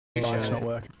It's not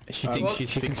working. She thinks she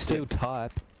can still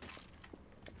type.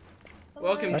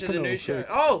 Welcome to the new show. Too.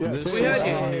 Oh, Yeah, we heard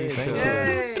you.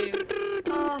 Yay!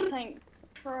 Oh, thank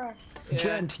Christ. Yeah.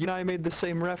 Gent, you and I made the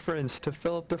same reference to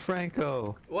Philip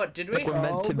DeFranco. What, did we? Like we're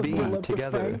meant to be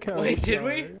together. Wait, did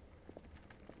we?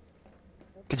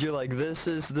 Cause you're like, this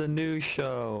is the new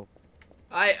show.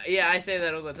 Yeah, I say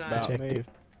that all the time. Detective.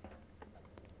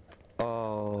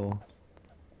 Oh.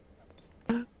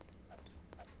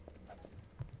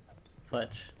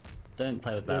 Fletch, don't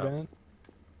play with Barrel.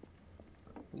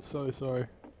 I'm so sorry.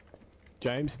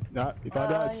 James, no, if I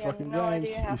die, it's fucking James.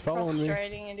 He's following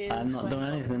me. I'm not doing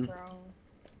anything.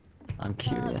 I'm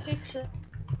curious.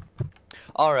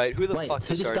 Alright, who the Wait, fuck who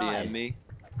just just RDM'd died? me?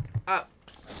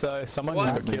 So, someone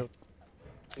What? got killed.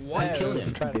 What? Who killed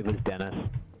him? It was Dennis.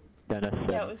 Dennis.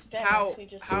 Yeah, it was Dennis. How- He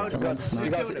just how did did it. Who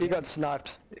killed him? He got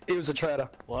sniped. He was a traitor.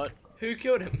 What? Who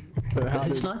killed him? But how Who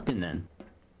did sniped him then?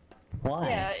 Why?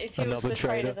 Yeah, if he was Another the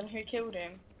traitor, traitor. then who killed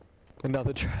him?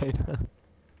 another traitor?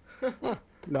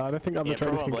 No, I don't think other Yeah,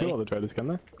 traitors probably. can kill other traitors, can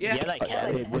they? Yeah. Yeah, they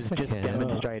can. It was just can.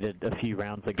 demonstrated a few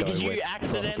rounds ago. Because where you Philip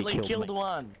accidentally killed me.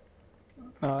 one.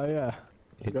 Oh yeah.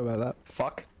 Forgot about that.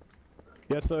 Fuck.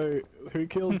 Yeah, so who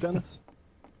killed Dennis?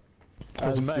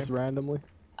 Was me. Just randomly.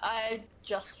 I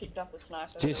just picked up a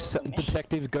sniper. Just It wasn't me.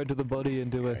 detective, go to the body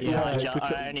and do it. Yeah, Yeah,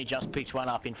 I only just picked one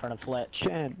up in front of Fletch.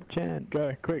 Jan.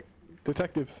 Go, quick.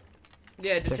 Detective.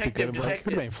 Yeah, detective, Detective. Could have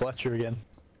detective. been Fletcher again.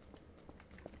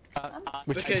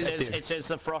 Which Because- it says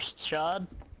the Frost Shard.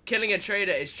 Killing a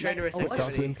traitor is traitorous Oh, it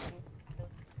activity. doesn't.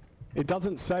 It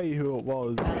doesn't say who it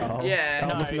was. Carl. Yeah.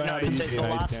 Carl No, doesn't know how to it use says the DNA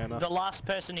last, scanner. the last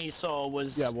person he saw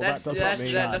was... Yeah, well That that doesn't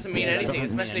mean doesn't mean Yeah, that anything,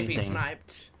 doesn't mean especially if he's anything.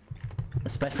 sniped.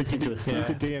 Especially since it was Use a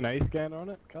sniped. DNA scanner on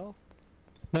it, Carl?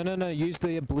 No, use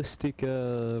the ballistic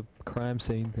crime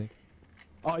scene thing.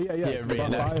 Oh yeah, Yeah, the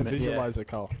reenactment, yeah. Biovisualizer,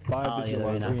 Carl. Oh, yeah,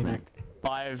 Biovisualizer.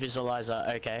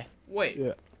 Biovisualizer, okay. Wait.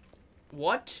 Yeah.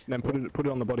 What? And then put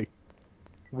it on the body.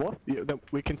 What? Yeah, then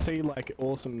we can see like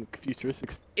awesome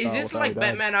futuristic. Is style this of like how he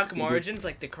died. Batman Arkham Origins,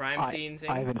 like the crime scene thing?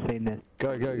 I haven't seen this.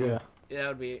 Go. Yeah. Yeah, that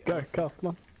would be. Go, Carl, come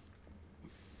on.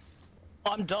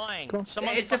 I'm dying. Come on.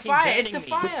 Someone's It's a fucking fire, burning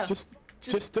it's a me. fire!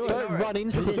 Just do it. Don't run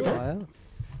into Just the do it. fire.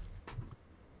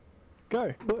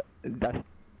 Go. That's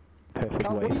perfect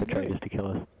Carl, way what are for you traitors doing? to kill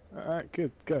us. Alright,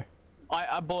 good, go.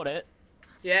 I bought it.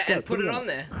 Yeah, and Yeah, put it on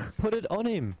there. Put it on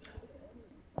him.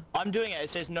 I'm doing it. It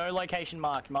says no location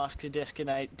marked. Mask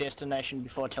destination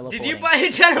before teleporting. Did you buy a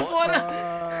teleporter?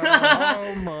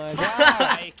 Oh my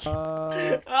god. Sake.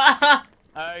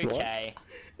 Okay.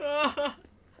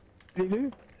 Did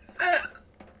you?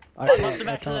 I must have can't do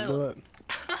accidentally- it.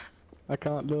 I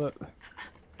can't do it.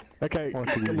 Okay, What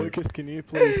did you do? Lucas, can you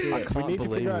please do I it? We can't need to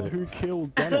believe figure out it. who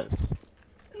killed Dennis.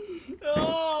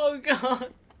 Oh god.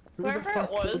 Who the Wherever it fuck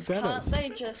killed was, Dennis? can't they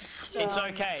just It's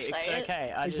okay. It's say it?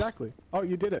 okay. I just. Exactly. Oh,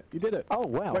 you did it. You did it. Oh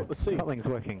wow. Wait, let's see. Something's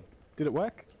working. Did it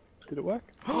work? Did it work?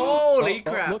 Holy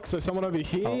Oh, crap. look, so someone over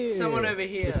here. Someone over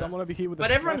here. So someone over here with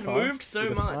But a everyone's sniper, moved so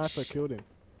with a much. Sniper killed him.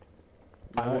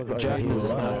 I was over Jaden here. was a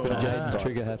sniper. Ah. Jaden's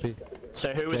trigger happy.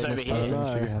 So who was Jaden over a sniper, here?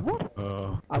 No. trigger happy.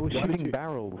 What? I was Why did shooting you-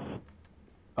 barrels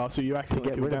Oh, so you to accidentally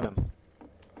get killed rid of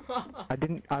Dennis.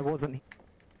 them. I wasn't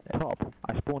top.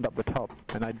 I spawned up the top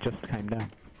and I just came down.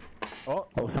 Oh,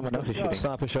 Someone else is shooting.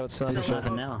 Sniper shot, sniper What's shot.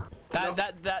 happening now?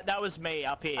 That was me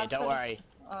up here. Don't worry.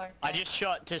 Oh, okay. I just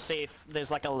shot to see if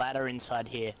there's like a ladder inside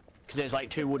here, because there's like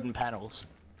 2 wooden panels.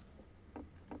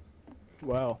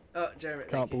 wow. Oh, Jeremy,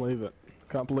 Can't thank you. believe it.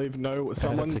 Can't believe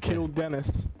someone that's okay. killed Dennis.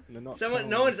 And they're not Someone, telling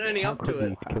no us. one's owning up to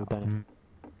it. Killed Dennis.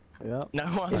 Yeah.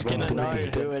 No one's Yeah, gonna but know Dennis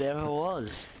is who it ever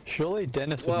was. Surely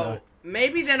Dennis would know. Well,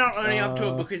 maybe they're not owning up to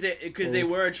it Uh, because they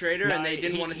were a traitor and they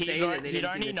didn't want to say that they You'd didn't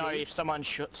see only the know tweet. if someone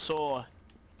saw,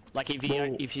 like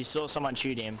Well- if you saw someone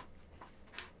shoot him.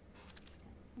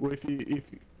 Well,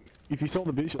 if you saw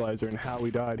the visualizer and how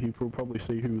he died, he will probably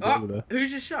see who was over Oh, there.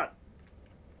 who's just shot?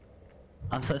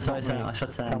 I'm so sorry, Sam. I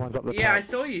shot Sam. Someone's up the Yeah, I top.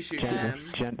 saw you shoot Sam.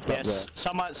 Gents up Yes, there.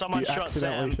 someone You shot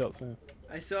accidentally Sam. shot Sam.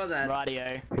 I saw that.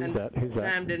 Radio. Who's And that? Who's that?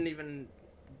 Sam didn't even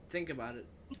think about it.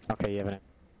 Okay, you have an.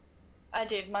 I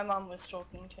did. My mum was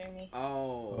talking to me.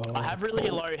 Oh. I have really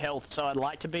low health, so I'd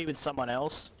like to be with someone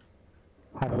else.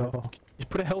 Just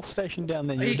put a health station down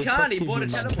there. Oh, you're he can't, he detective, bought a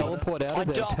you must teleporter. teleport out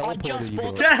of there. I Teleporter just you bought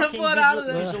got. the Teleport fucking out of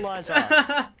there.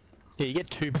 visualizer. Yeah, you get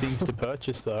 2 things to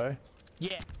purchase though.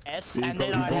 Yes, You and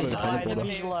then got- I you bought a died in the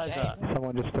teleporter. visualizer.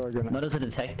 Someone just throw a grenade. Not as a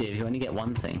detective, you only get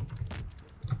one thing.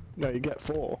 No, you get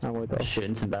 4. Oh, what the-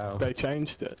 Shooting some barrels. They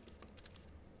changed it.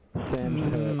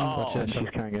 Sam's hurt. Oh. and she's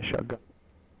carrying a shotgun.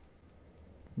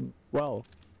 Well,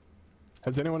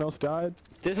 has anyone else died?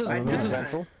 This is I this is died.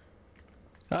 eventful.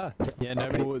 Ah, yeah,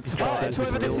 nobody. Well, it's Oh, fine. it's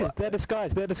whoever this is. They're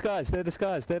disguised. They're disguised. They're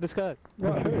disguised. They're disguised.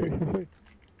 Right, who?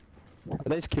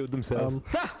 They just killed themselves.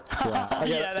 Right.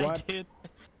 Yeah, they Right. did.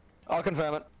 I'll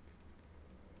confirm it.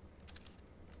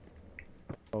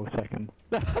 Oh, second.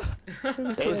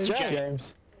 It was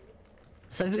James.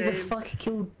 So who the James. fuck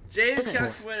killed? James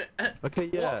Yes. Cuck Okay,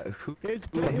 yeah. Who? It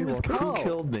Who was Carl.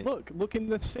 killed me? Look in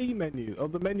the C menu, or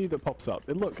the menu that pops up.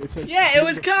 And look, it says. Yeah, it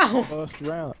was Carl. First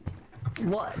round.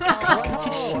 What?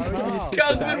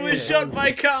 Cuckman was shot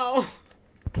by Carl.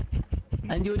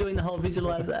 And you were doing the whole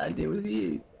visualize act. It was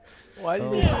you. Why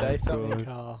did you Oh say my something, God.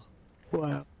 Carl?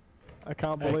 Wow. I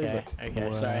can't believe Okay, it. okay,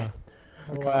 Wow. sorry.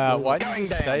 Wow, why did you Going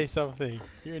say down. something?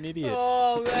 You're an idiot.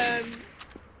 Oh man,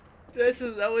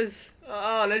 that was.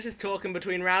 Oh, let's just talk in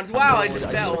between rounds. Wow, I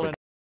just fell.